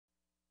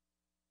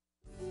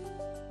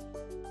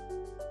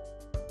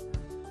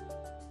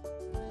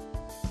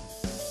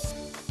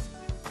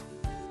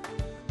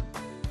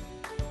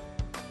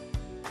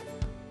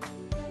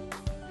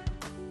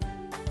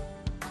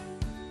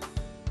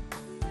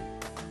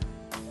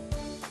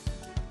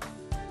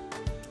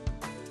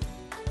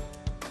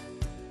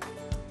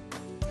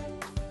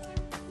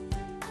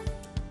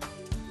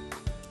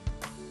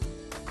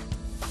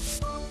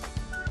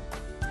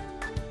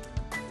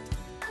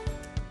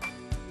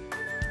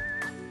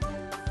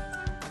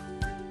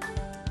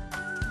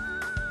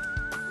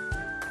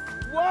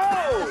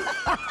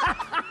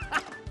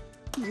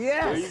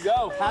Yes. There you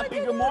go. Happy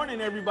good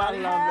morning, everybody.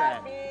 I love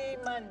that. Happy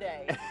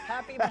Monday.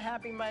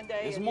 Happy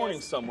Monday. It's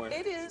morning somewhere.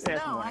 It is.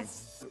 Yes, No, morning.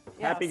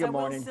 happy good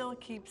morning. We'll still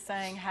keep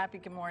saying happy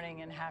good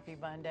morning and happy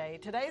Monday.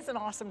 Today's an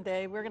awesome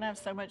day. We're going to have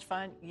so much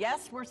fun.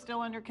 Yes, we're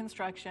still under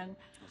construction.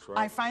 That's right.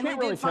 I finally Can't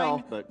really did find,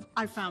 tell, but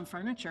I found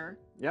furniture.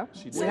 Yep.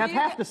 did. We have So you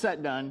half got- the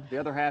set done. The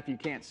other half you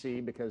can't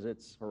see because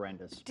it's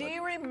horrendous. Do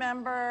you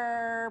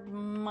remember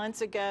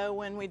months ago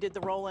when we did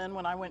the roll-in,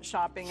 when I went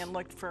shopping and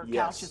looked for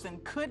Yes. couches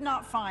and could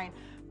not find?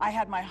 I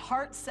had my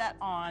heart set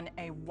on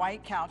a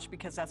white couch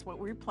because that's what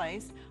we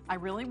replaced. I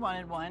really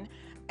wanted one,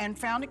 and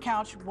found a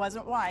couch,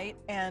 wasn't white.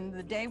 And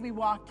the day we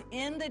walked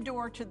in the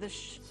door to the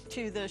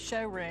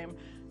showroom,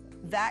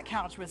 that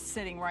couch was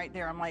sitting right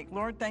there. I'm like,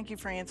 Lord, thank you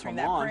for answering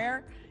Come that on.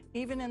 prayer.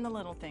 Even in the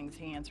little things,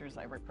 He answers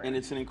every prayer. And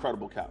it's an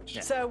incredible couch.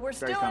 So we're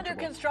Very still under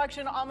comfortable.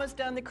 construction, almost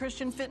done. The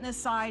Christian fitness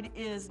side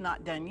is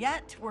not done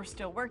yet. We're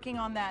still working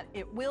on that.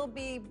 It will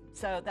be,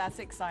 so that's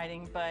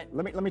exciting, but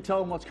Let me tell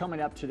them what's coming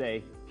up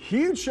today.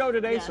 Huge show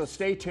today, so Yes.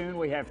 stay tuned.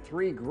 We have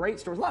 3 great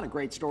stories, a lot of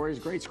great stories,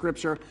 great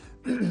scripture.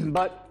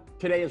 But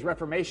today is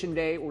Reformation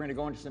Day. We're going to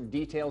go into some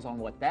details on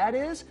what that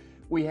is.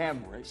 We have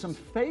some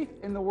faith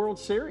in the World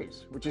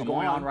Series, which is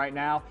going on right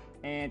now,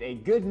 and a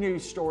good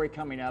news story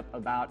coming up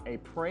about a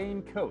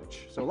praying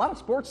coach. So a lot of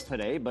sports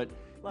today, but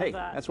Love hey,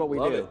 that. that's what we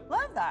Love do. it.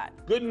 love that.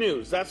 Good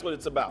news. That's what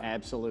it's about.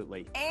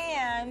 Absolutely.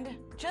 And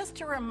just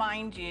to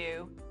remind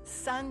you,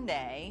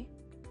 Sunday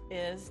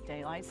is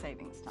daylight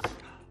savings time.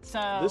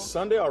 So This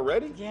Sunday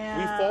already? Yeah.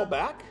 We fall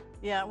back?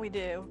 yeah, we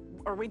do,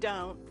 or we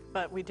don't,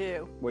 but we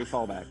do. We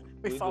fall back.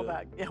 We fall do.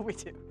 back. Yeah, we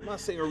do. I'm not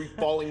saying are we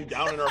falling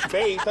down in our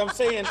faith. I'm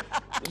saying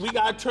we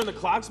got to turn the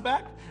clocks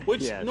back,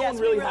 which Yes. no Yes,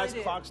 one we really really has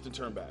do. clocks to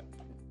turn back.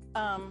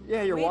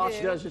 Yeah, your We watch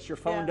do. does it, your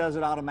phone Yeah. does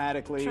it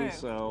automatically. True.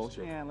 So, That's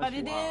true. yeah, But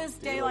it Wow. is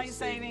Daylight daylight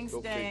savings, savings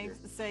go day,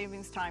 figure.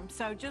 savings time.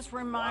 So just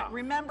Wow.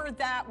 remember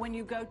that when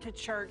you go to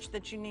church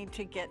that you need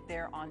to get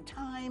there on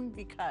time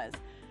because,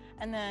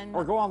 and then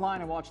Or go online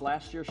and watch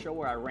last year's show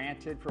where I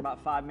ranted for about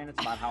 5 minutes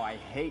about how I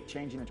hate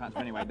changing the times. But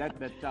anyway,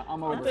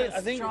 I'm over That's it.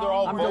 I think strong they're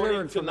all word. I'm voting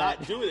delivering to from not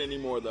that. do it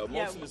anymore, though.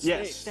 Yeah, Most of the Yes,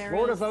 states. There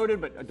Florida is-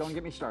 voted, but don't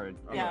get me started.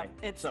 yeah, Anyway,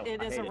 it so, is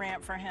I a hate it.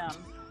 rant for him.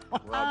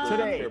 Rob doesn't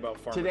care Today, about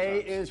farmer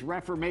today times. is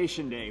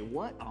Reformation Day.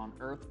 What on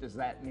earth does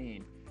that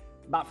mean?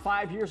 About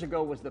 5 years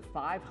ago was the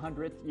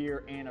 500th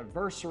year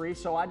anniversary,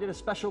 so I did a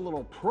special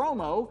little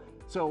promo.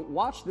 So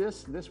watch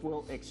this. This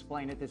will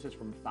explain it. This is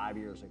from 5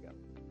 years ago.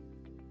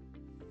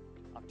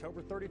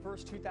 October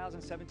 31st,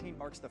 2017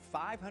 marks the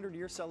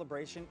 500-year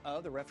celebration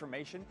of the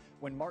Reformation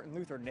when Martin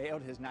Luther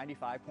nailed his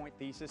 95-point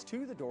thesis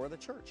to the door of the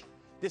church.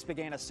 This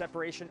began a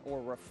separation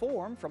or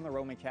reform from the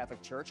Roman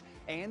Catholic Church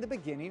and the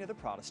beginning of the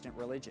Protestant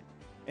religion.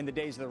 In the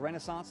days of the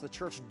Renaissance, the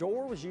church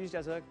door was used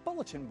as a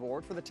bulletin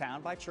board for the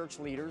town by church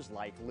leaders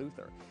like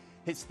Luther.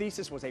 His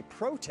thesis was a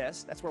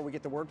protest, that's where we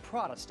get the word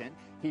Protestant.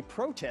 He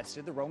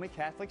protested the Roman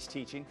Catholics'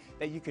 teaching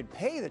that you could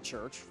pay the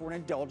church for an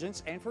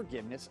indulgence and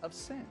forgiveness of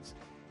sins.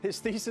 His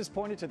thesis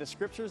pointed to the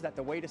scriptures that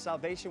the way to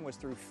salvation was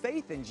through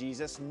faith in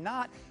Jesus,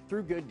 not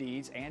through good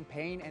deeds and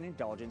paying an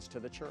indulgence to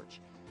the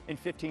church. In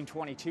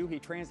 1522, he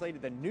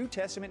translated the New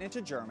Testament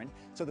into German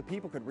so the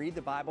people could read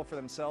the Bible for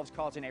themselves,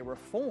 causing a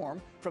reform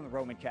from the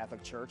Roman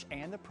Catholic Church,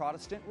 and the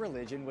Protestant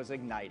religion was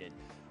ignited.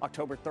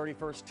 October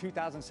 31st,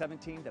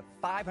 2017, the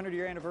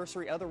 500-year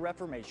anniversary of the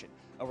Reformation,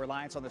 a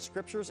reliance on the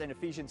scriptures in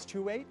Ephesians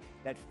 2:8,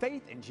 that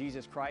faith in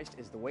Jesus Christ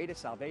is the way to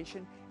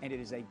salvation, and it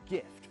is a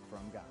gift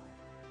from God.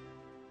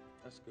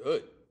 That's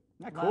good. Isn't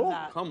that Love cool?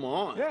 that. Come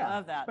on. Yeah,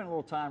 Love that. spent a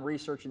little time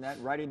researching that,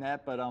 writing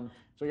that, but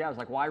so yeah, I was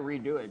like, why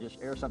redo it? Just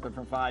air something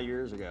from 5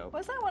 years ago.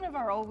 Was that one of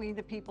our old We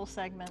the People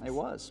segments? It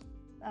was.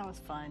 That was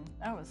fun.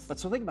 That was. But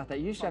so think about that.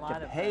 You used to A have lot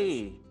to of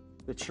pay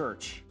the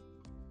church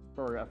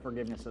for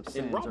forgiveness of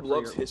sins. And Rob or for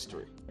loves your-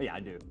 history. Yeah, I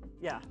do.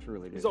 yeah.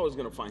 Truly do. He's always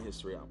going to find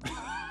history out.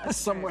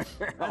 Somewhere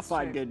I'll That's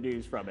find true. good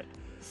news from it.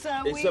 So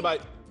It's about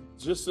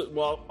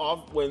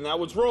when that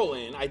was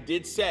rolling, I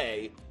did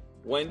say,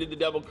 when did the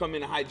devil come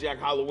in and hijack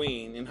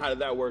Halloween, and how did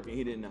that work? And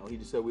he didn't know. He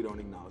just said we don't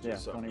acknowledge Yeah, it.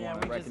 So don't even Yeah,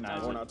 want to we just recognize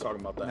don't. we're it. not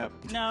talking about that. Nope.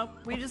 No,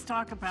 we just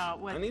talk about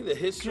what I need the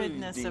history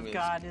goodness of demons.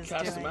 God is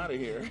Cast doing. them out of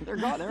here. They're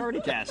gone. They're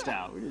already cast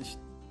out. We just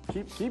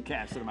keep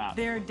casting them out.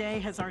 Their day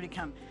has already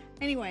come.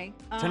 Anyway,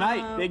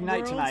 Tonight, big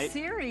night World tonight.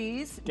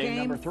 Series, Game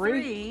number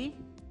three.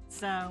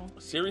 So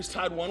Series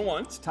tied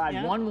 1-1. Tied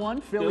Yeah. 1-1,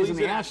 Phillies and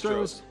the Phillies and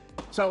Astros.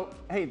 So,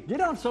 hey,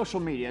 get on social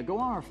media. Go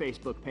on our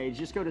Facebook page.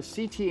 Just go to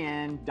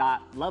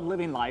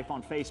ctn.loveliving.life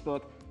on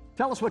Facebook.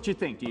 Tell us what you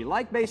think. Do you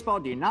like baseball?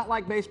 Do you not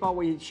like baseball?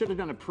 We should have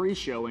done a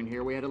pre-show in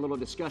here. We had a little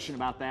discussion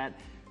about that.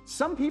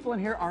 Some people in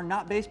here are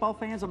not baseball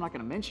fans. I'm not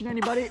going to mention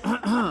anybody.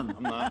 I'm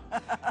not.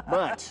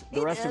 But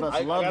the rest of us I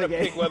love gotta the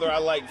game. pick whether I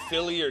like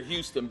Philly or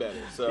Houston better.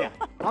 So Yeah,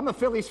 I'm a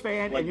Phillies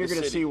fan, Like and you're the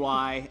going to city. see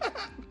why.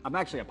 I'm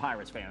actually a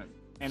Pirates fan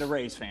and a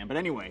Rays fan. But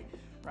anyway,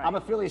 Right. I'm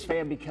a Phillies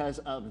fan because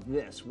of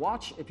this.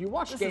 If you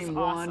watch This is Game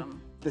 1,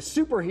 awesome. the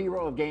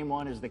superhero of Game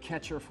 1 is the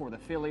catcher for the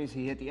Phillies.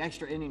 He hit the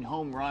extra inning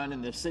home run,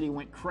 and the city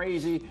went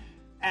crazy.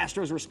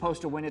 Astros were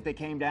supposed to win it. They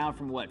came down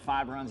from,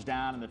 5 runs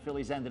down, and the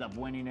Phillies ended up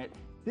winning it.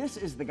 This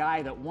is the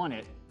guy that won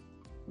it.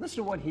 Listen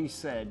to what he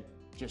said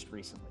just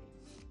recently.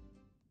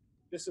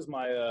 This has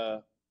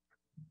been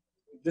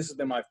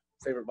my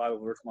favorite Bible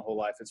verse my whole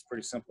life. It's a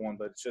pretty simple one,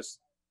 but it's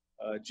just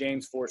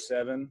James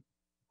 4:7.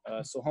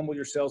 So humble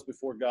yourselves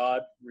before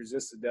God,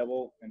 resist the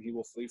devil, and he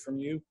will flee from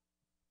you.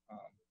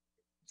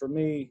 For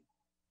me,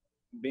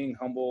 being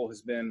humble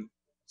has been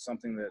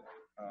something that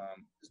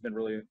has been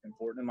really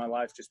important in my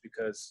life, just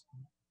because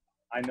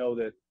I know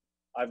that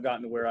I've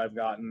gotten to where I've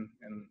gotten,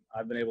 and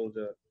I've been able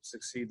to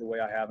succeed the way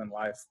I have in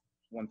life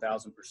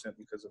 1,000%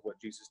 because of what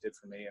Jesus did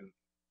for me and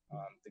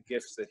the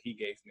gifts that he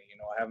gave me.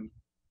 I haven't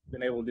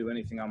been able to do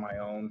anything on my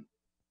own.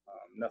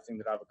 Nothing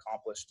that I've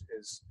accomplished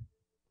is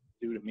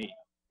due to me.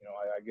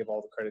 I give all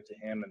the credit to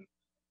him, and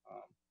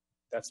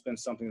that's been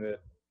something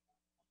that,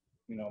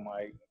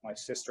 my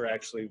sister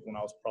actually, when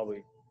I was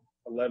probably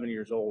 11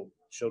 years old,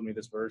 showed me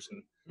this verse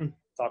and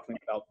talked to me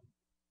about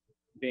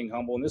being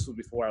humble. And this was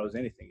before I was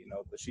anything,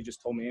 but she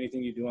just told me,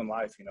 anything you do in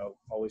life,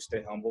 always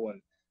stay humble and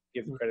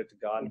give the credit to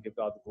God and give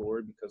God the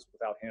glory, because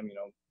without him,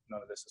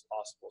 none of this is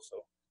possible.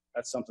 So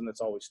that's something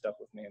that's always stuck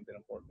with me and been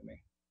important to me.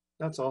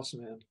 That's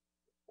awesome, man.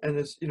 And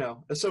as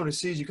someone who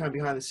sees you kind of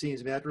behind the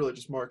scenes, that really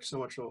just marks so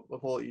much of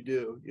all that you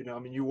do.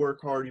 You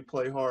work hard, you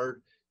play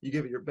hard, you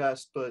give it your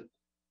best, but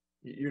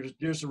you're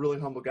just a really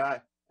humble guy.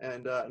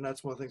 And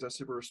that's one of the things I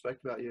super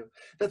respect about you.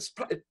 That's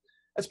probably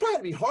had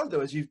to be hard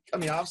though,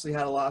 obviously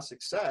had a lot of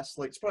success.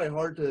 Like, it's probably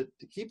hard to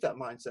keep that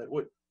mindset.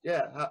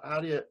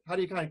 How do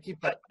you kind of keep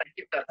that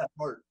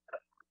heart?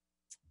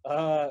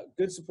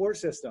 Good support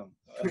system.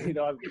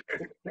 I've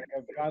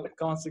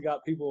constantly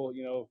got people,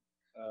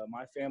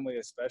 my family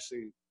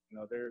especially,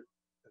 they're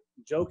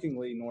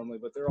jokingly normally,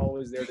 but they're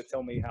always there to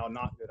tell me how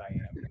not good I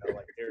am.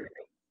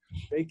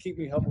 They keep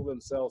me humble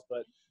themselves,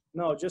 but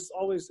no, just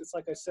always, it's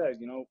like I said,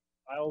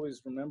 I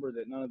always remember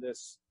that none of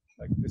this,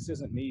 this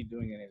isn't me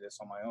doing any of this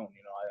on my own.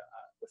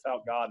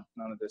 Without God,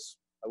 none of this,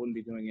 I wouldn't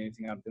be doing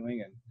anything I'm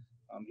doing. And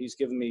he's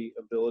given me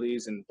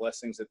abilities and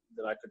blessings that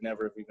I could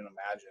never have even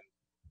imagined.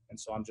 And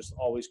so I'm just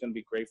always going to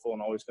be grateful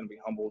and always going to be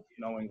humbled,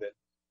 knowing that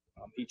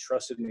he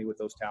trusted me with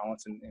those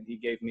talents, and he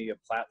gave me a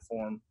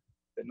platform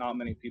that not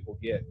many people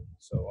get.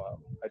 So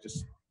I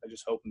just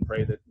hope and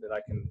pray that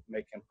I can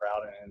make him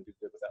proud and do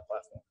good with that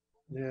platform.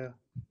 Yeah.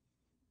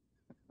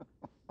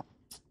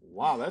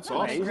 Wow, that's That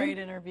was awesome. a great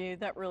interview.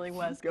 That really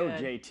was Go,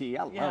 good. JT.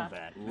 I love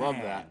that. Love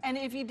that. And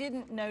if you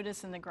didn't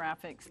notice in the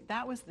graphics,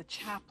 that was the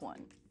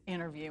chaplain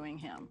interviewing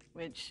him,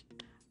 which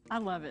I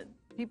love it.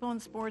 People in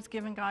sports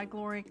giving God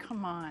glory.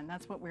 Come on,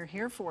 that's what we're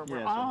here for.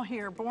 We're all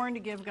here, born to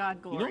give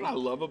God glory. You know what I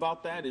love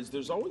about that is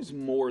there's always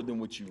more than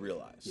what you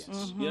realize.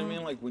 Yes. You know what I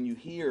mean? Like when you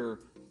hear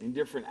in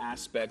different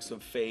aspects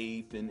of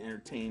faith and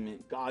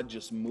entertainment, God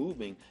just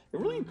moving, it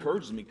really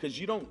encourages me, because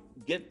you don't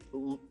get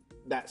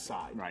that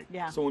side. Right.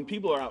 Yeah. So when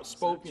people are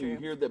outspoken, So you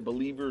true. hear that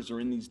believers are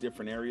in these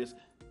different areas,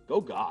 go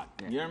God.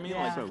 You know what I mean?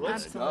 Yeah,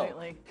 Let's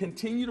absolutely. go.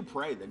 Continue to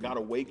pray that God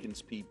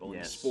awakens people in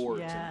Yes.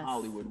 sports Yes. and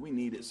Hollywood. We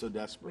need it so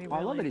desperately. Well,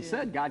 I love really that he do.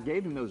 said God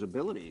gave him those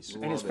abilities.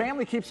 And his Love it.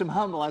 family keeps him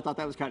humble. I thought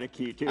that was kind of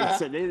cute, too. He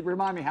said, they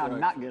remind me how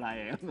not good I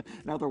am.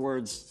 In other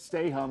words,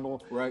 stay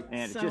humble. Right.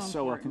 And So just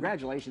so important.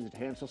 congratulations to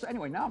him. So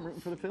anyway, now I'm rooting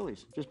for the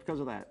Phillies just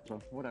because of that.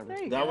 So whatever.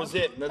 There you That go. was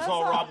it. That's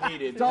all Rob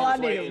needed. That's all I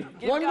He was needed. waiting.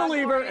 Give One God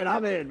believer, glory. and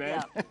I'm in,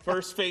 man. Yeah.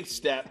 First faith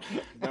step.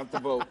 Got the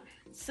vote.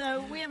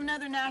 So we have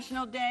another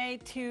national day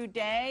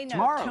today. No,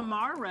 Tomorrow.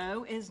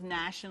 tomorrow is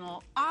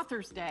National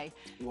Authors Day.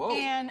 Whoa.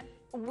 And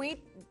we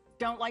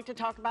don't like to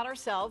talk about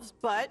ourselves,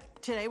 but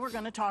today we're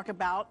going to talk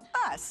about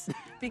us. Talk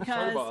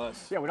Because about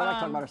us. Yeah, we don't like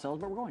talking about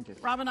ourselves, but we're going to.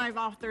 Rob and I have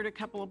authored a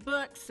couple of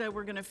books, so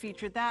we're going to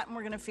feature that, and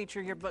we're going to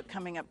feature your book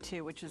coming up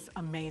too, which is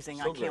amazing.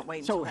 So I can't great.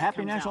 wait So until that happy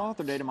comes National out.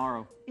 Author Day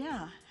tomorrow. Yeah,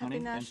 Honey happy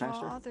and National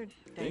Pastor. Author Day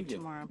Thank you.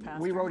 tomorrow,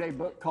 Pastor. We wrote a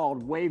book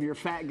called Wave Your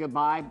Fat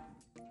Goodbye,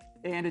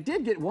 and it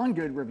did get one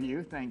good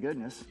review, thank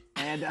goodness.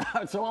 And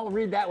so I'll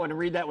read that one and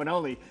read that one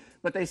only.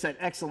 But they said,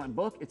 excellent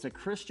book. It's a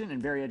Christian and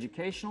very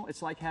educational.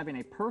 It's like having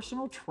a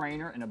personal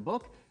trainer in a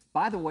book.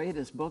 By the way,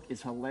 this book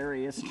is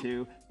hilarious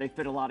too. They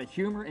fit a lot of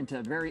humor into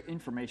a very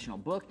informational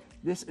book.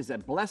 This is a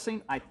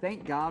blessing. I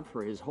thank God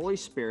for his Holy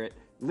Spirit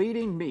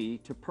leading me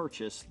to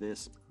purchase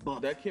this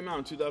book. That came out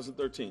in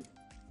 2013.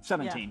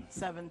 17. Yeah,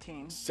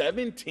 17.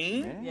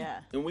 17?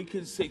 Yeah. And we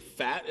could say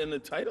fat in the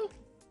title?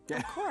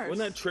 Of course. Wouldn't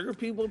that trigger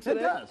people today?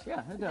 It does,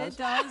 yeah, it does. It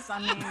does. I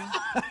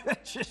mean,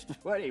 It's just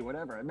funny,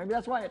 whatever. Maybe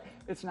that's why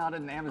it's not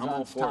in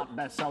Amazon's for top it.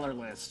 bestseller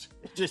list.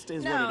 It just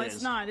is no, what it is.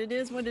 it's not. It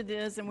is what it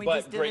is, and we But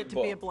just did great it to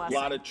book. be a blessing. A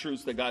lot of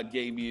truths that God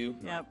gave you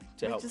Yep.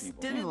 to We help just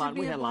people. did We it had a lot, to be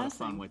we a had a lot of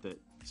fun blessing. with it.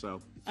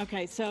 So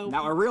Okay, so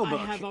Now a real book.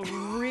 I have a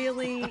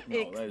really that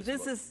is a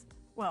this book. is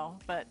well,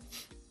 but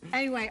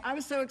anyway, I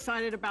was so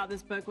excited about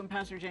this book when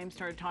Pastor James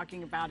started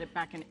talking about it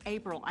back in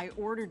April. I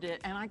ordered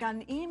it, and I got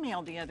an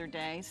email the other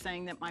day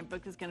saying that my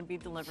book is going to be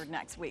delivered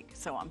next week.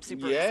 So I'm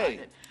super Yay.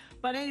 excited.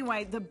 But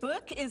anyway, the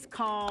book is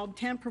called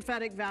 10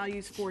 Prophetic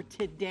Values for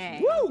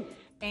Today. Woo!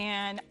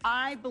 And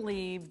I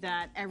believe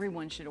that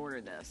everyone should order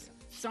this.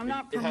 So I'm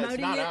not It's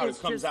promoting not out. It's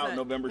It comes just out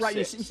November 6th. Right,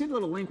 you see the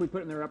little link we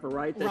put in their upper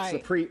right? That's the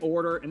Right.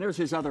 pre-order. And there's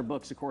his other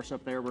books, of course,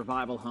 up there,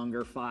 Revival,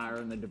 Hunger, Fire,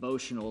 and the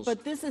devotionals.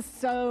 But this is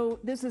so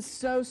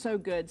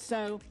good.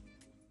 So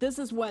this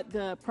is what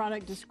the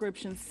product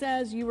description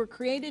says. You were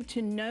created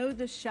to know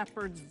the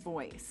shepherd's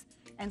voice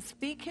and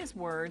speak his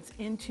words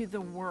into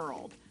the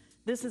world.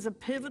 This is a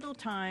pivotal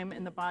time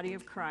in the body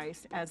of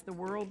Christ. As the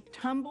world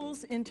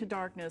tumbles into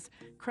darkness,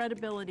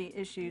 credibility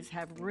issues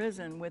have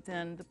risen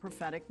within the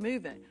prophetic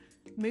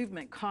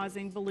movement,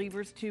 causing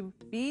believers to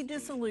be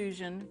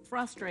disillusioned,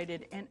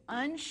 frustrated, and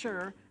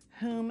unsure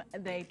whom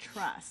they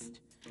trust.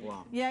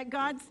 Wow. Yet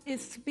God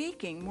is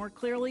speaking more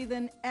clearly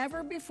than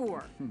ever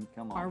before.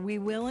 Come on. Are we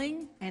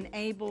willing and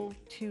able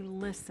to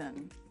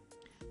listen?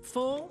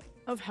 Full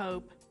of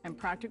hope and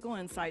practical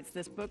insights,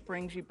 this book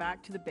brings you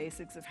back to the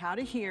basics of how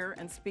to hear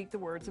and speak the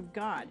words of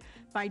God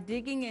by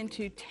digging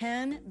into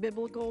 10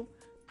 biblical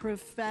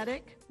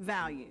prophetic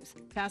values.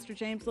 Pastor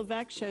James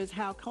Levesque shows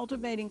how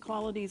cultivating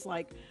qualities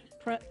like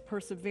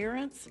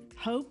perseverance,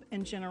 hope,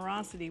 and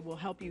generosity will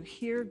help you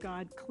hear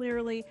God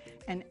clearly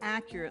and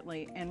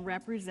accurately and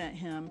represent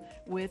him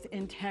with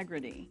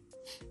integrity.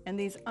 In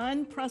these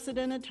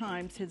unprecedented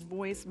times, his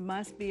voice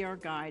must be our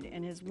guide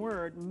and his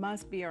word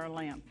must be our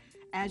lamp.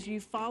 As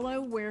you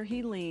follow where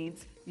he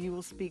leads, you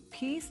will speak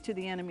peace to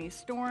the enemy's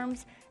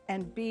storms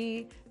and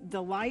be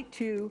the light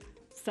to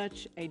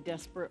such a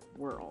desperate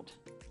world.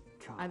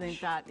 I think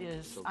that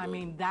is, So I good.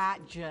 mean, that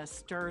just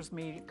stirs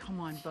me. Come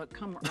on, book,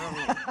 come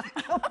early.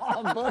 Come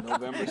on, book.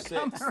 November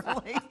 6th. Come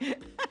early.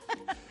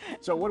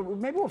 So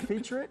maybe we'll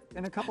feature it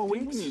in a couple I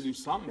think weeks. we need to do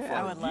something for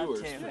I our would love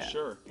viewers, to. for Yeah.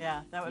 sure.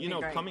 Yeah, that would You be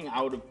know, great. coming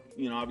out of,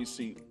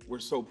 obviously we're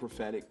so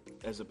prophetic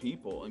as a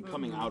people, and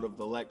coming out of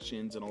the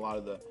elections and a lot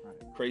of the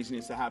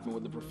craziness that happened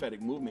with the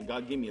prophetic movement,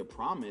 God gave me a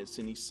promise,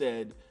 and he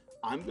said,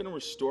 I'm going to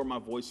restore my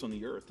voice on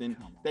the earth. And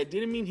that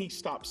didn't mean he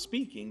stopped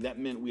speaking. That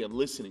meant we had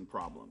listening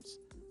problems.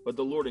 But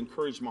the Lord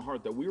encouraged my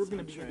heart that we were going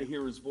to begin to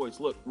hear his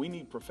voice. Look, we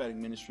need prophetic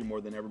ministry more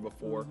than ever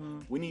before.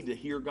 We need to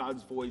hear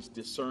God's voice,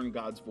 discern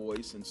God's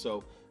voice. And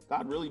so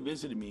God really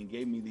visited me and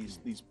gave me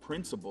these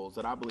principles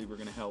that I believe are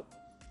going to help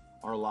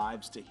our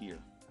lives to hear.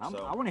 I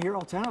want to hear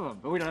all 10 of them,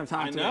 but we don't have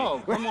time I today.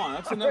 know. Come on.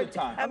 That's another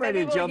time. I'm ready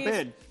to Maybe we'll jump use-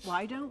 in.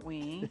 Why don't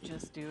we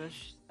just do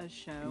a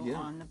show Yeah.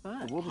 on the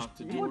book? We'll just, Have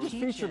to and do we'll just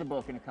teach feature it? the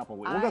book in a couple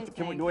weeks. I We'll go through,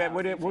 think do we that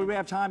would be will we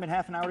have time in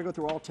half an hour to go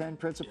through all 10 Yeah,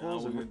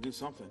 principles? we're And going to do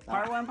something.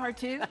 Part one, part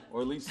two?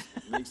 Or at least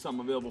make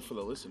something available for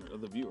the listener, or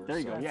the viewers. there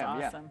you go. That's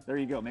Yeah. awesome. There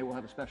you go. Maybe we'll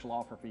have a special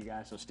offer for you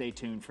guys, so stay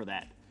tuned for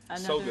that.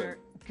 So Another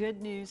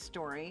good news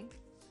story.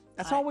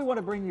 That's all we want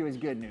to bring you is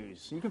good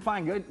news. You can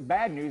find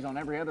bad news on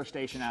every other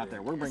station out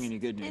there. We're bringing you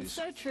good news. It's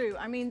so true.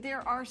 I mean,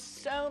 there are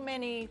so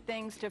many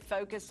things to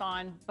focus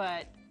on,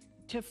 but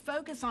to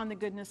focus on the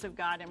goodness of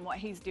God and what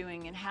he's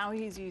doing and how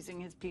he's using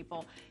his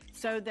people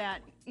so that,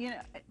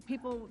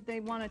 people, they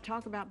want to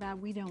talk about bad.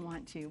 We don't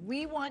want to.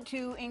 We want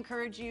to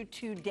encourage you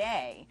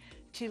today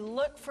to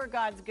look for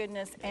God's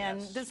goodness. And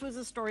this was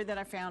a story that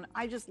I found.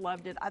 I just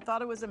loved it. I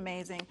thought it was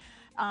amazing.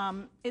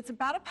 It's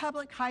about a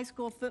public high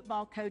school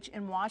football coach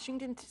in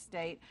Washington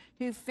State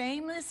who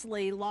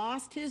famously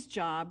lost his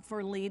job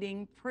for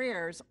leading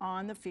prayers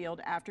on the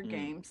field after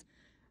games.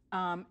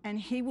 And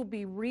he will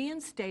be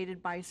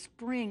reinstated by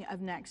spring of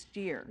next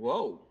year.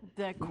 Whoa.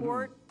 The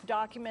court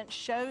document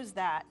shows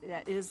that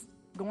is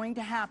going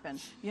to happen.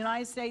 The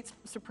United States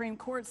Supreme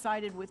Court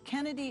sided with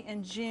Kennedy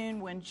in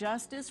June when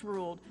justice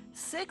ruled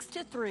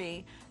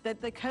 6-3 that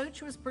the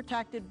coach was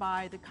protected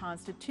by the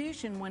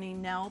Constitution when he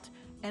knelt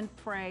and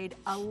prayed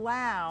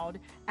aloud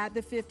at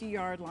the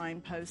 50-yard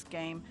line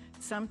post-game,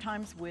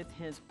 sometimes with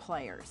his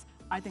players.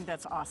 I think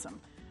that's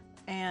awesome.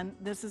 And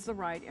this is the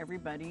right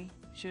everybody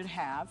should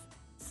have.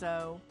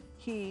 So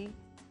his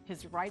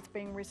rights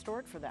being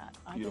restored for that.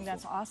 I think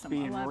that's awesome.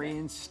 Being I love it.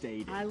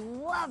 reinstated. I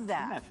love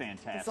that. Isn't that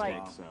fantastic? It's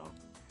like, So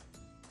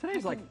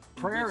today's like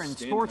prayer and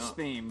standing sports up.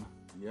 theme.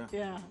 Yeah.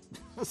 yeah.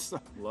 So,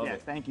 Love yeah,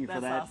 it. thank you for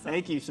That's that. awesome.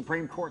 Thank you,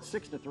 Supreme Court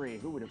 6-3.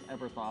 Who would have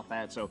ever thought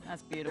that? So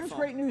That's there's beautiful.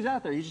 great news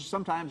out there.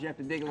 Sometimes you have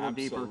to dig a little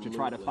deeper to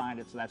try to Absolutely. find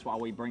it. So that's why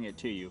we bring it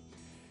to you.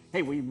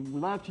 Hey, we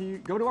love to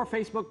go to our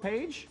Facebook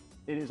page.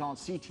 It is on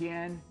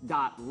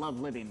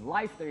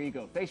ctn.loveliving.life. There you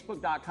go.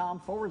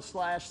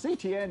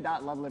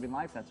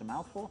 Facebook.com/ctn.loveliving.life. That's a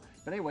mouthful.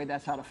 But anyway,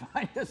 that's how to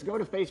find us. Go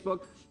to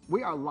Facebook.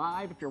 We are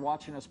live. If you're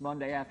watching us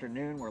Monday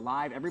afternoon, we're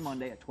live every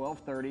Monday at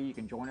 12:30. You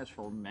can join us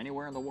from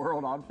anywhere in the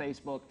world on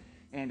Facebook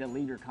and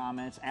leave your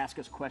comments, ask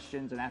us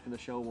questions, and after the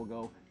show, we'll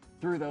go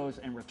through those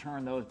and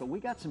return those. But we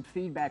got some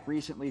feedback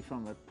recently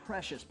from a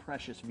precious,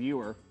 precious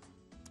viewer,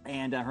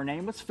 and her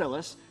name was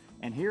Phyllis.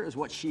 And here is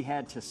what she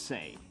had to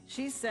say.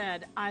 She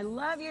said, I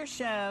love your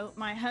show.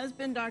 My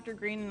husband, Dr.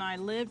 Green, and I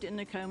lived in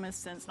Nokomis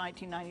since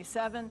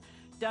 1997.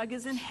 Doug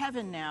is in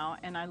heaven now,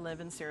 and I live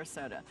in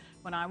Sarasota.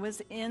 When I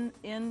was in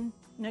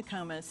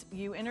Nokomis,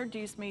 you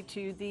introduced me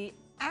to the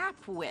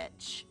App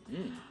Witch.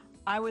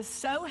 I was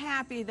so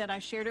happy that I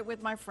shared it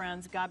with my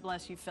friends. God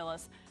bless you,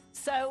 Phyllis.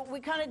 So we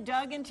kind of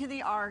dug into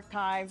the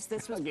archives.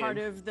 This was part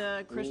of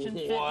the Christian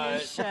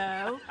What? Fitness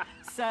show.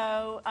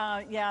 So,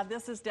 yeah,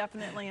 this is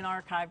definitely an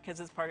archive because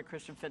it's part of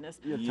Christian Fitness.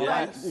 You're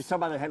Yes. talking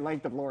about the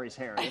length of Lori's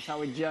hair. That's how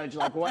we judge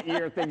like what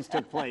year things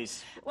took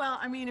place. Well,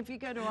 I mean, if you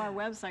go to our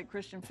website,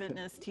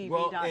 ChristianFitnessTV.com.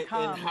 Well,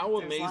 and how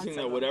there's lots amazing of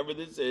that them. whatever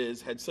this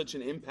is had such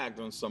an impact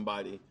on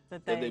somebody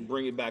That that they- they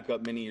bring it back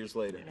up many years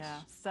later. Yeah.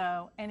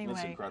 So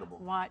anyway, incredible.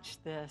 watch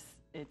this.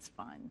 It's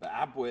fun. The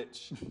app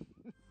witch.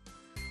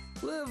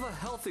 Live a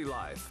healthy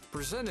life,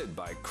 presented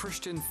by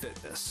Christian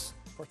Fitness.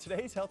 For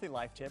today's healthy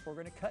life tip, we're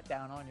going to cut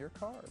down on your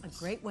carbs. A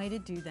great way to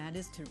do that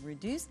is to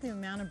reduce the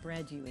amount of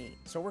bread you eat.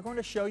 So we're going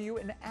to show you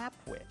an app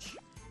witch.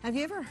 Have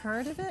you ever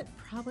heard of it?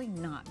 Probably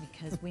not,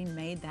 because we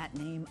made that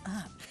name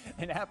up.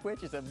 An app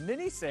witch is a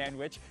mini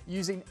sandwich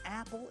using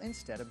apple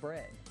instead of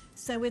bread.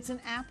 So it's an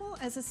apple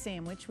as a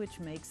sandwich, which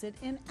makes it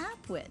an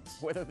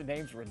appwich. Whether the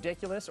name's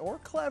ridiculous or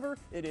clever,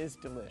 it is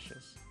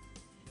delicious.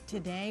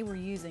 Today we're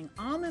using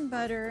almond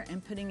butter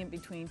and putting it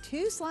between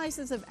 2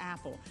 slices of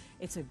apple.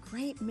 It's a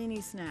great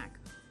mini snack,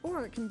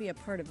 or it can be a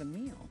part of a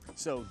meal.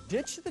 So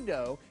ditch the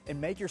dough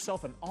and make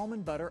yourself an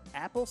almond butter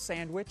apple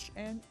sandwich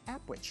and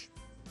appwich.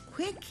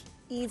 Quick,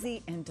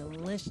 easy, and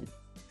delicious.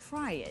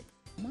 Try it.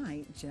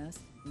 Might just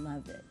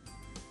love it.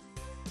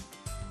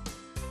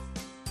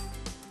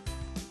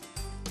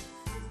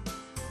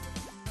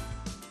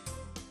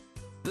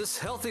 This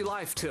healthy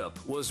life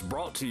tip was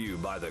brought to you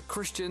by the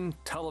Christian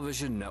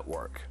Television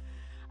Network.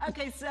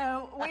 Okay,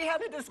 so we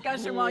had a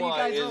discussion while you What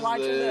guys were is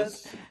watching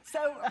this? this.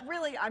 So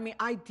really, I mean,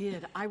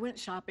 I went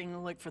shopping to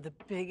look for the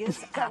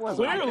biggest apple.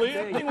 Clearly,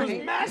 that thing was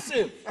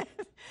massive.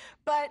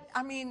 But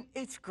I mean,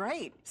 it's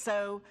great.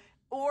 So,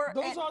 or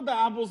Those are the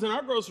apples in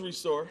our grocery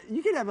store.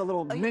 You could have a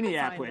little you mini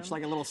can find appwich, them.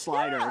 like a little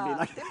slider. It'd be Yeah,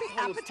 like, they'd be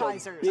That was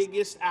appetizers. the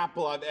biggest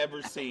apple I've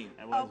ever seen.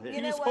 Oh, it. you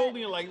He know was what?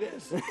 holding it like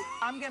this.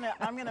 I'm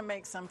gonna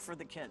make some for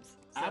the kids.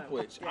 So,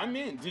 Appwich. yeah. I'm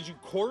in. Did you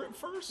core it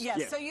first? Yes,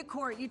 Yeah. so you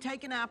core it. You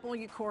take an apple,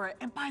 you core it.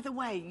 And by the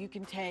way, you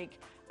can take,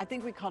 I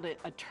think we called it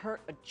a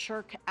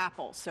churk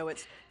apple. So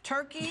it's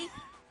turkey,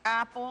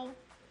 apple,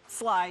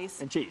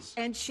 slice. And cheese.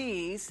 And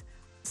cheese.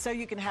 So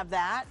you can have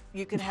that.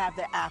 You can have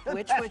the appwich,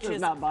 which Pastor's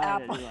is not buying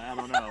apple. it anyway. I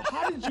don't know.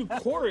 How did you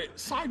core it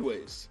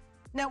sideways?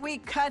 Now we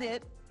cut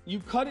it,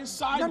 You cut it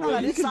sideways. no,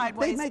 cut you it can- they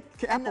sideways, make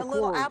and the apple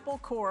little core. apple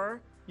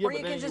core, Yeah, or but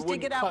you then can just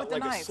wouldn't dig it out cut with a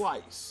like knife. a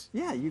slice.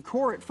 Yeah, you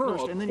core it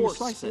first, No, and then core you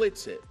slice it.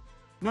 splits it.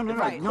 No, core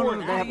They it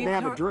have, out. they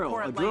have a You drill,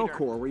 core a it drill later.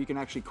 core where you can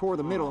actually core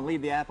the middle and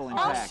leave the apple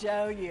I'll intact.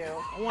 show you.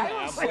 want I will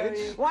an show apple.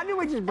 you. Why didn't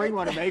we just bring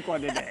one to make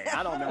one today?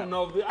 I don't I don't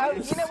know. know. Oh,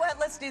 you know what?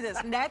 Let's do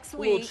this. Next A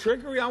little week,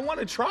 trickery. I want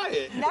to try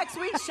it. next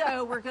week's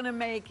show, we're going to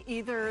make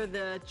either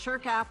the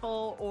churk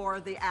apple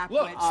or the appwich.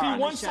 Look, see, on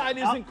the one show. side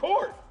isn't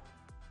cored.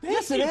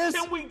 Yes, it is.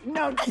 Can we?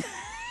 No.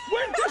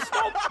 Where this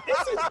no?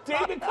 This is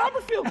David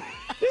Copperfield.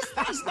 This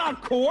thing's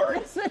not cord.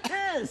 Yes, it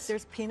is.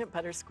 There's peanut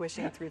butter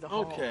squishing through the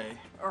hole. Okay.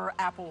 Or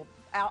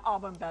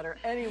almond butter.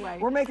 Anyway.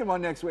 We're making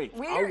one next week.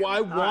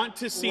 I want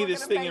to see we're this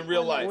gonna thing make in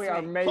real one life. We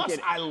are making Plus, it.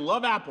 I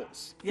love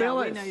apples. Yeah,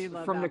 we Phyllis know you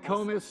love from apples.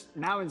 Nokomis,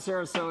 now in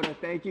Sarasota.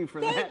 Thank you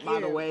for Thank that, by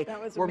the you. way.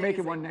 That was We're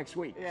making amazing. one next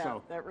week. Yeah,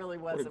 So that really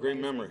was What a great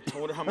amazing. memory. I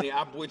wonder how many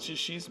apple witches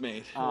she's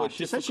made. What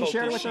she said she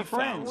shared it with difficulties her she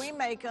found. friends. We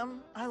make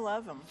them. I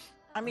love them.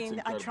 I mean,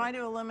 I incredible. try to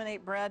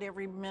eliminate bread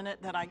every minute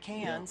that I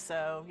can.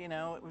 So, you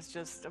know, it was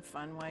just a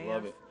fun way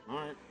Love of it. All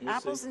right. We'll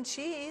apples see. and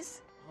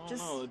cheese. Oh,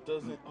 Just no, it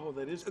doesn't. Oh,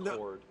 that is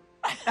cord.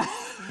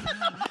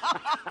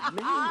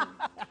 Man,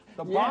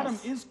 the bottom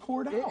is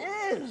cored out.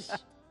 it is.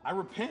 I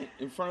repent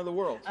in front of the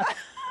world. All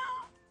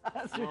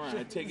right,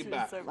 I take it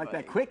back. so Like funny.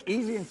 that quick,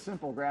 easy, and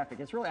simple graphic.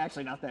 It's really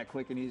actually not that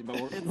quick and easy,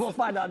 but we'll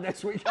find out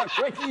next week how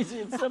quick, easy,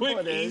 and simple Quick,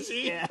 it is.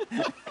 easy? Yeah.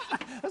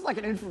 It's like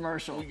an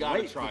infomercial. We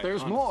gotta Wait, try but it,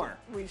 there's honestly. more.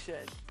 We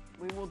should.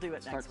 We will do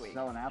it Start next week.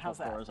 selling apple How's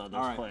that? cores on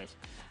All this right. place.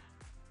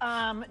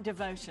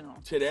 Devotional.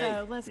 Today.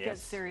 So let's get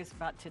Yes. serious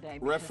about today.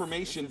 because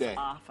Reformation this is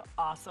Day.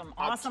 Awesome.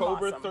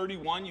 October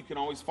 31, you can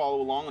always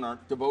follow along on our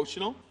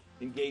devotional,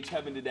 Engage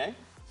Heaven Today.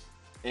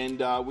 And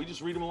we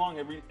just read them along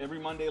every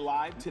Monday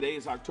live. Today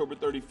is October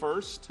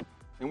 31st.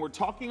 And we're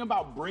talking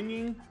about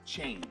bringing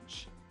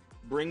change.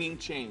 Bringing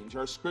change.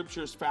 Our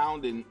scripture is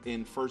found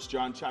in 1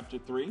 John chapter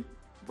 3,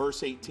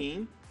 verse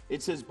 18.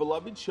 It says,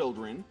 "Beloved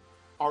children,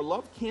 our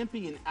love can't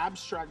be an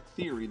abstract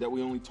theory that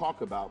we only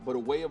talk about, but a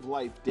way of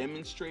life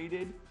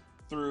demonstrated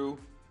through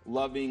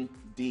loving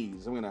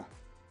deeds." I'm going to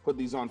put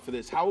these on for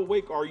this. How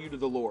awake are you to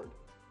the Lord?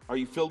 Are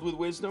you filled with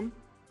wisdom?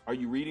 Are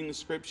you reading the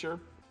scripture?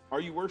 Are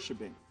you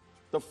worshiping?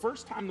 The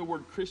first time the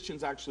word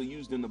Christians actually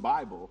used in the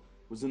Bible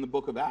was in the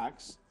book of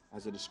Acts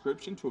as a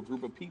description to a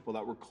group of people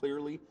that were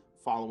clearly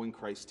following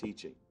Christ's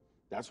teaching.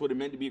 That's what it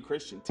meant to be a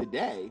Christian.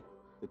 Today,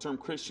 the term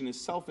Christian is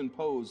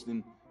self-imposed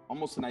and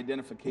almost an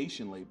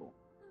identification label.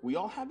 We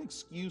all have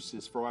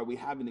excuses for why we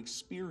haven't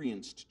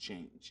experienced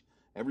change.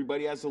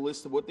 Everybody has a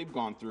list of what they've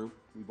gone through.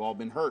 We've all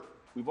been hurt.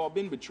 We've all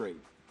been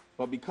betrayed.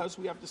 But because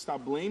we have to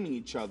stop blaming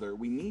each other,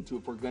 we need to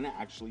if we're going to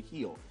actually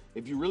heal.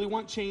 If you really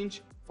want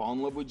change, fall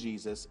in love with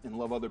Jesus and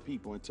love other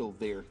people until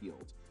they're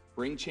healed.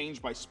 Bring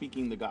change by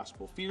speaking the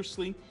gospel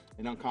fiercely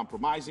and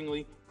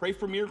uncompromisingly. Pray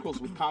for miracles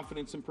with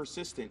confidence and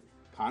persistent.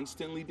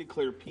 Constantly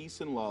declare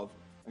peace and love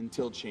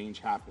until change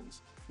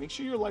happens. Make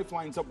sure your life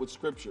lines up with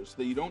scripture so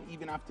that you don't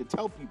even have to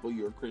tell people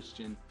you're a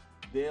Christian.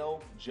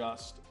 They'll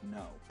just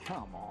know.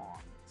 Come on.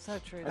 So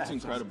true. That's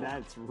incredible.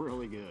 That's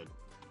really good.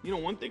 You know,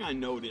 one thing I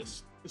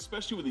noticed,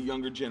 especially with the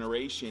younger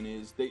generation,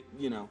 is that,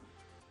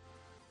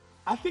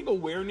 I think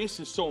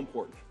awareness is so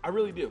important. I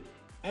really do.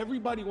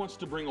 Everybody wants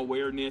to bring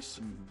awareness.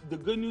 The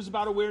good news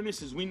about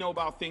awareness is we know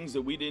about things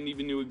that we didn't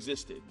even know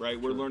existed, right?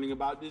 We're learning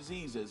about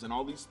diseases and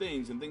all these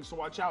things and things to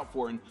watch out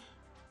for. And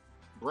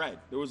bread,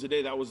 there was a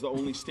day that was the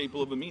only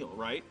staple of a meal,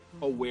 right?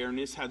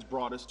 Awareness has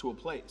brought us to a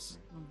place.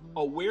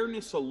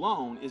 Awareness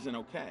alone isn't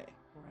okay.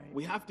 Right.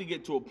 We have to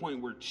get to a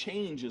point where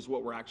change is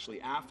what we're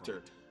actually after.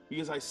 Right.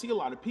 Because I see a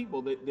lot of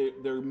people that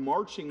they're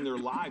marching their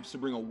lives to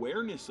bring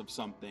awareness of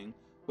something,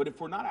 but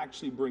if we're not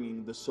actually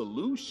bringing the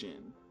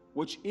solution,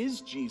 which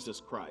is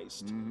Jesus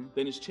Christ,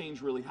 then is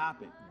change really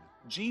happen?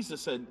 Jesus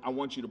said, I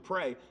want you to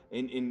pray,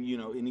 and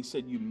he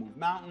said, you move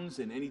mountains,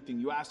 and anything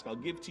you ask, I'll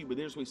give to you. But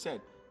here's what he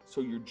said, so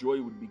your joy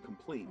would be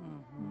complete.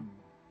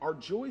 Our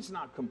joy is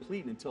not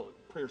complete until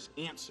prayer's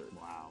answered.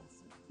 Wow.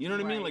 You know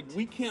what I mean? Like,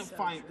 we can't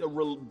find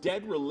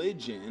dead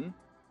religion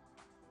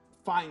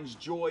finds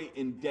joy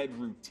in dead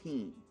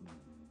routine.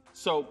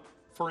 So,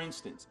 for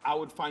instance, I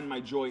would find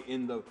my joy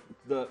in the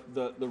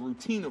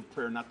routine of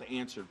prayer, not the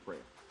answered prayer.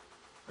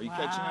 Are you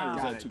catching that, or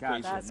is that too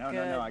crazy? That's no, good.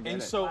 I get it.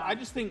 And so I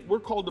just think we're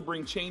called to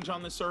bring change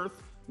on this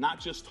earth, not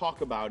just talk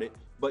about it,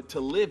 but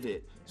to live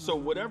it. So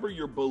whatever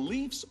your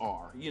beliefs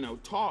are,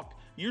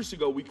 years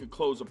ago we could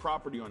close a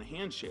property on a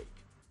handshake.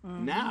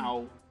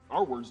 Now,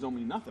 our words don't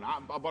mean nothing. I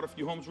bought a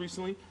few homes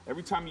recently.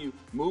 Every time you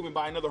move and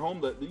buy another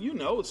home,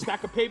 a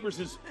stack of papers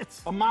is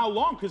a mile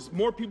long because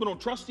more people don't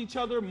trust each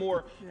other,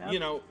 more,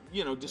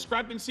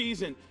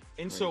 discrepancies.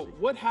 And so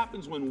what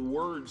happens when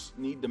words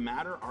need to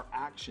matter? Our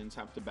actions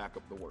have to back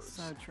up the words.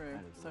 So true.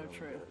 So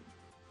true.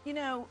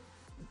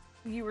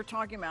 You were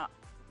talking about,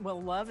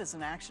 love is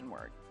an action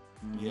word.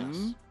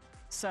 Yes.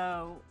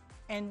 So,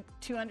 and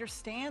to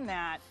understand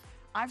that,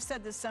 I've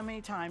said this so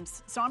many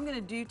times, so I'm going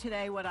to do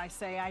today what I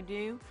say I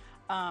do.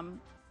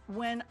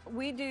 When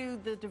we do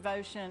the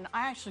devotion,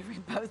 I actually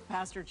read both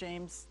Pastor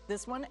James,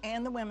 this one,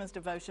 and the women's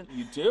devotion.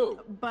 You do.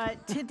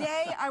 But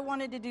today I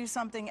wanted to do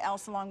something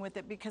else along with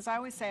it, because I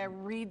always say I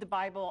read the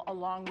Bible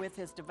along with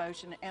his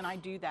devotion, and I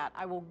do that.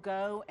 I will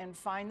go and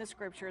find the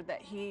scripture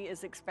that he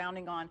is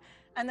expounding on,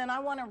 and then I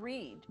want to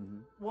read.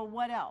 Well,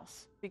 what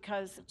else?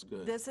 Because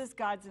this is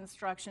God's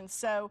instruction.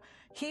 So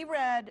he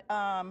read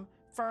 1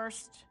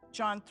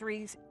 John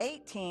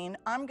 3:18.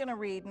 I'm going to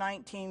read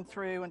 19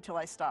 through until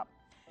I stop.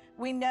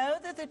 We know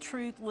that the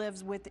truth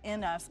lives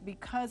within us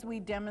because we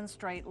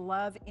demonstrate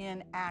love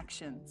in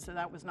action. So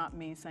that was not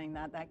me saying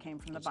that. That came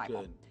from the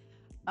Bible.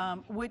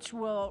 Which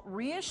will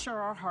reassure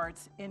our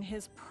hearts in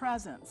his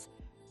presence.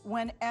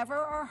 Whenever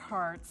our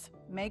hearts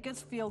make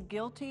us feel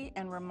guilty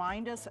and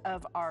remind us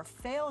of our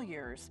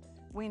failures,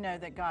 we know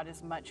that God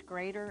is much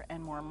greater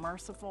and more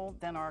merciful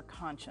than our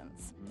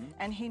conscience.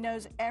 And he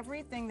knows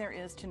everything there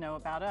is to know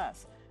about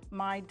us.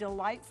 My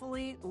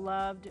delightfully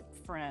loved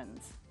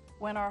friends,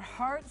 when our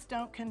hearts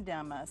don't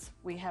condemn us,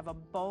 we have a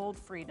bold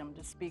freedom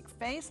to speak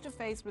face to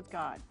face with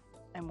God.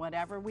 And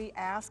whatever we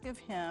ask of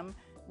him,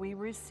 we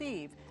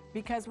receive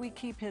because we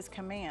keep his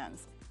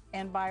commands.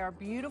 And by our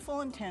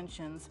beautiful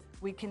intentions,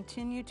 we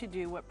continue to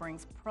do what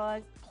brings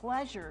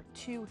pleasure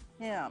to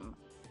him.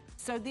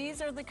 So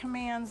these are the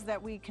commands that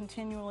we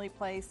continually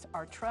place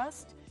our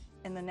trust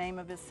in the name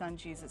of his son,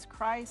 Jesus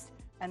Christ,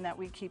 and that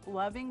we keep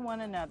loving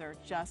one another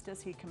just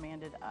as he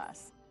commanded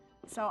us.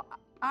 So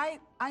I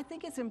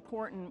think it's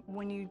important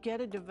when you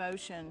get a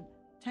devotion,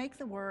 take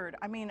the word.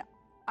 I mean,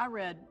 I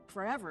read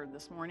forever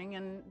this morning,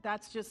 and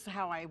that's just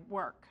how I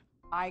work.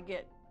 I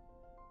get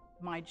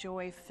my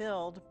joy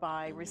filled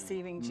by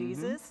receiving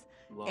Jesus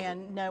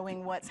and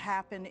knowing what's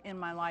happened in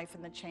my life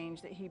and the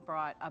change that he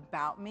brought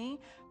about me.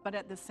 But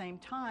at the same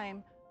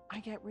time,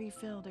 I get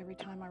refilled every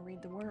time I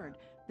read the word.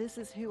 This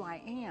is who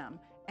I am.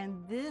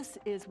 And this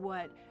is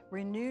what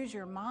renews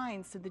your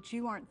mind so that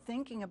you aren't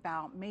thinking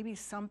about maybe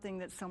something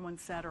that someone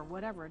said or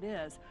whatever it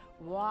is.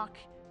 Walk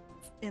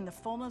in the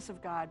fullness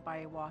of God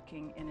by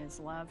walking in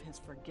his love, his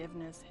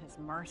forgiveness, his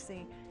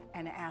mercy,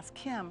 and ask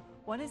him,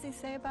 what does he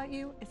say about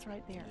you? It's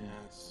right there.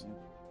 Yes.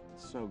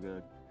 So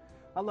good.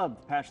 I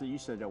love, Pastor, you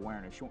said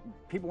awareness.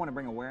 People want to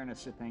bring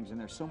awareness to things, and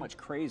there's so much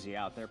crazy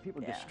out there.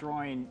 People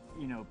destroying,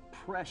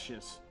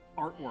 precious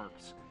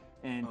artworks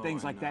and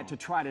things like that to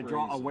try to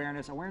draw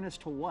awareness. Awareness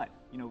to what?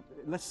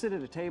 Let's sit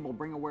at a table,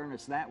 bring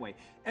awareness that way.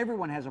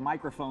 Everyone has a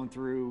microphone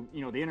through,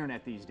 the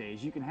internet these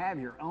days. You can have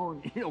your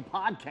own,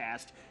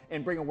 podcast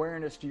and bring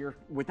awareness to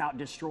without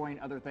destroying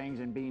other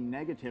things and being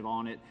negative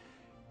on it.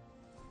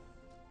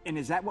 And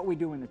is that what we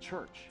do in the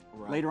church?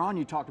 Right. Later on,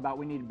 you talked about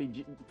we need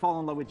to fall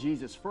in love with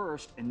Jesus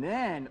first, and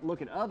then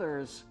look at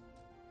others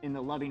in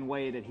the loving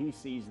way that he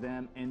sees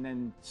them, and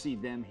then see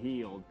them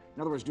healed.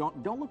 In other words,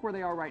 don't look where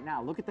they are right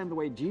now. Look at them the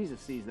way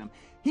Jesus sees them.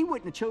 He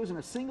wouldn't have chosen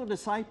a single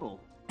disciple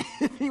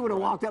he would have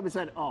walked up and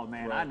said, oh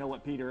man, Right. I know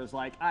what Peter is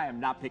like. I am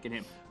not picking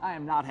him. I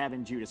am not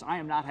having Judas. I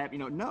am not having,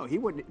 no, he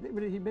wouldn't.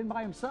 He'd been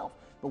by himself.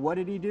 But what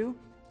did he do?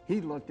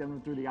 He looked at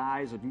him through the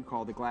eyes of, you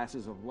call the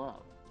glasses of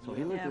love. So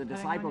he looked at the putting on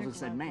disciples your and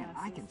said, glove man,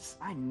 glasses.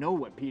 I know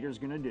what Peter's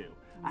going to do.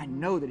 I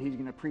know that he's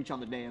going to preach on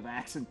the day of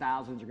Acts and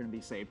thousands are going to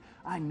be saved.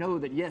 I know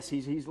that, yes,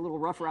 he's a little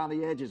rough around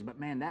the edges, but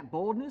man, that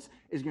boldness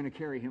is going to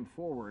carry him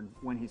forward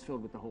when he's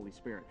filled with the Holy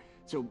Spirit.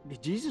 So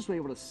Jesus was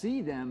able to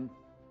see them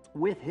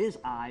with his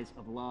eyes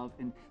of love.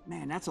 And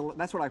man, that's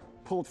what I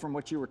pulled from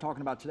what you were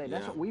talking about today.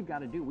 That's Yeah. what we've got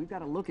to do. We've got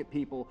to look at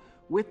people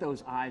with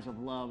those eyes of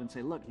love and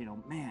say, look,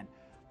 man,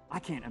 I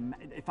can't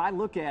imagine, if I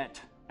look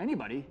at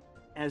anybody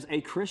as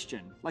a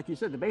Christian, like you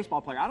said, the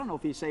baseball player, I don't know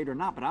if he's saved or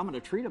not, but I'm going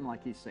to treat him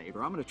like he's saved,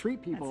 or I'm going to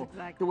treat people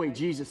exactly the way right.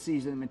 Jesus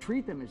sees them and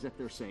treat them as if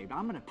they're saved.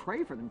 I'm going to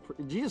pray for them.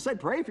 Jesus said,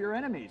 pray for your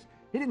enemies.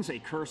 He didn't say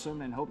curse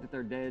them and hope that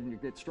they're dead and you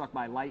get struck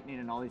by lightning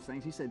and all these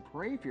things. He said,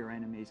 pray for your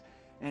enemies.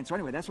 And so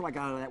anyway, that's what I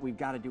got out of that. We've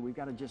got to do. We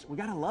got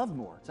to love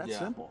more. It's that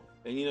simple.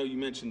 And you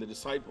mentioned the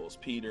disciples,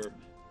 Peter.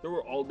 There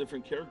were all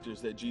different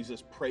characters that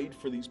Jesus prayed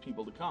for these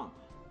people to come.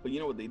 But you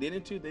know what they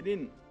didn't do? They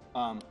didn't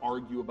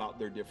argue about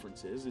their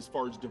differences as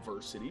far as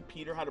diversity.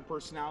 Peter had a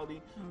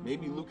personality,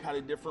 maybe Luke had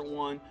a different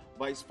one,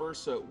 vice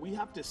versa. We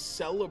have to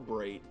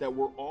celebrate that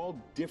we're all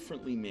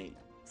differently made.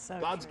 So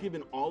God's true.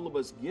 given all of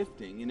us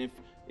gifting, and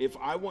if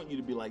I want you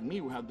to be like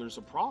me, there's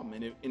a problem.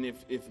 And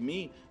if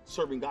me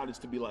serving God is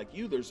to be like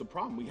you, there's a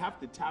problem. We have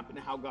to tap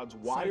into how God's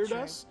wired true.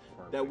 us.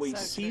 That way, So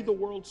see true. the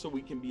world so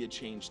we can be a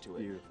change to it.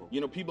 Beautiful.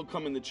 People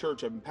come in the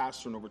church. I've been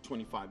pastoring over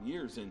 25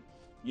 years, and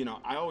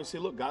I always say,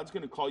 look, God's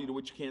going to call you to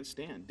what you can't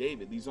stand.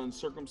 David, these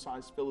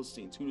uncircumcised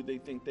Philistines, who do they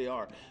think they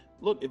are?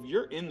 Look, if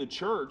you're in the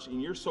church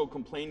and you're so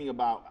complaining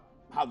about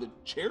how the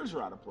chairs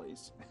are out of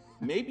place,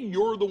 maybe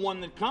you're the one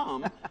that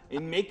come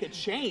and make a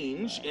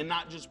change and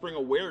not just bring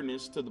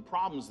awareness to the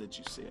problems that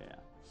you see.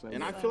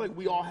 And I feel like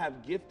we all have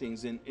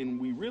giftings and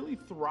we really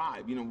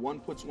thrive. One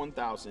puts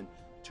 1,000,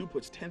 two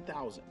puts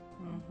 10,000.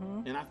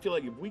 And I feel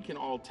like if we can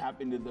all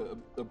tap into the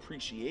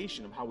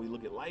appreciation of how we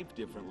look at life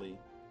differently,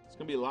 it's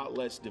going to be a lot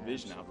less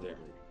division out there.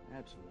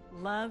 Absolutely.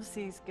 Love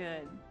sees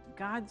good.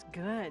 God's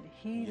good.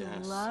 He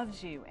Yes.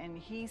 loves you and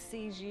he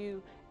sees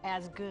you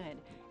as good.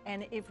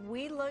 And if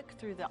we look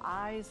through the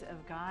eyes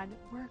of God,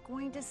 we're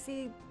going to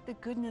see the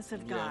goodness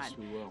of God. Yes,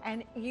 we will.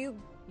 And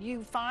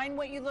you find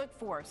what you look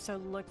for, so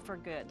look for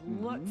good.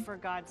 Look for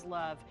God's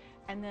love,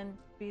 and then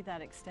be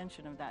that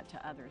extension of that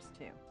to others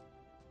too.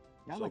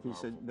 Yeah, So like you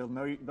said, they'll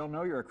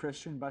know you're a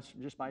Christian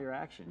just by your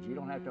actions. You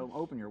don't have to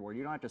open your word.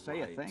 You don't have to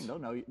say a thing. They'll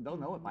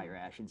know it by your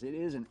actions. It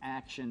is an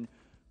action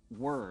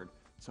word.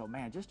 So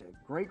man, just a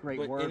great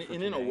But word.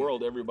 in a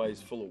world,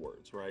 everybody's full of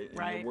words, right? And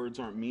Right. the words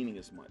aren't meaning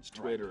as much.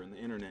 Twitter and the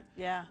internet.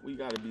 Yeah. We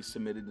got to be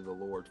submitted to the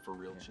Lord for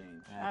real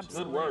change.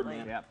 Absolutely. Good word,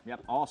 man.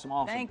 Yep. Awesome.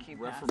 Thank you,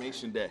 Pastor.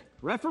 Reformation Day.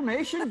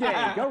 Reformation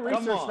Day. Go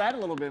research on. that a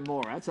little bit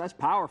more. That's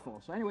powerful.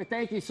 So anyway,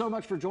 thank you so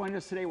much for joining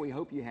us today. We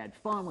hope you had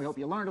fun. We hope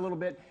you learned a little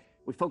bit.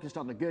 We focused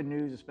on the good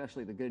news,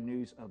 especially the good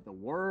news of the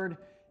Word.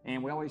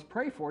 And we always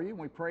pray for you, and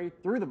we pray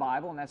through the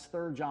Bible, and that's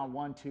 3 John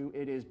 1:2.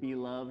 It is,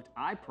 beloved,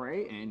 I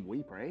pray, and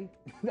we pray,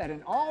 that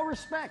in all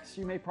respects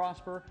you may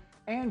prosper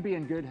and be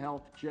in good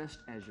health, just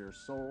as your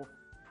soul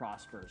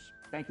prospers.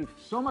 Thank you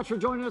so much for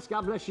joining us.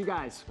 God bless you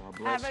guys. God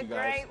bless Have a you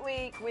guys. great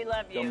week. We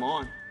love you. Come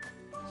on.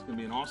 It's going to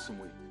be an awesome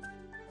week.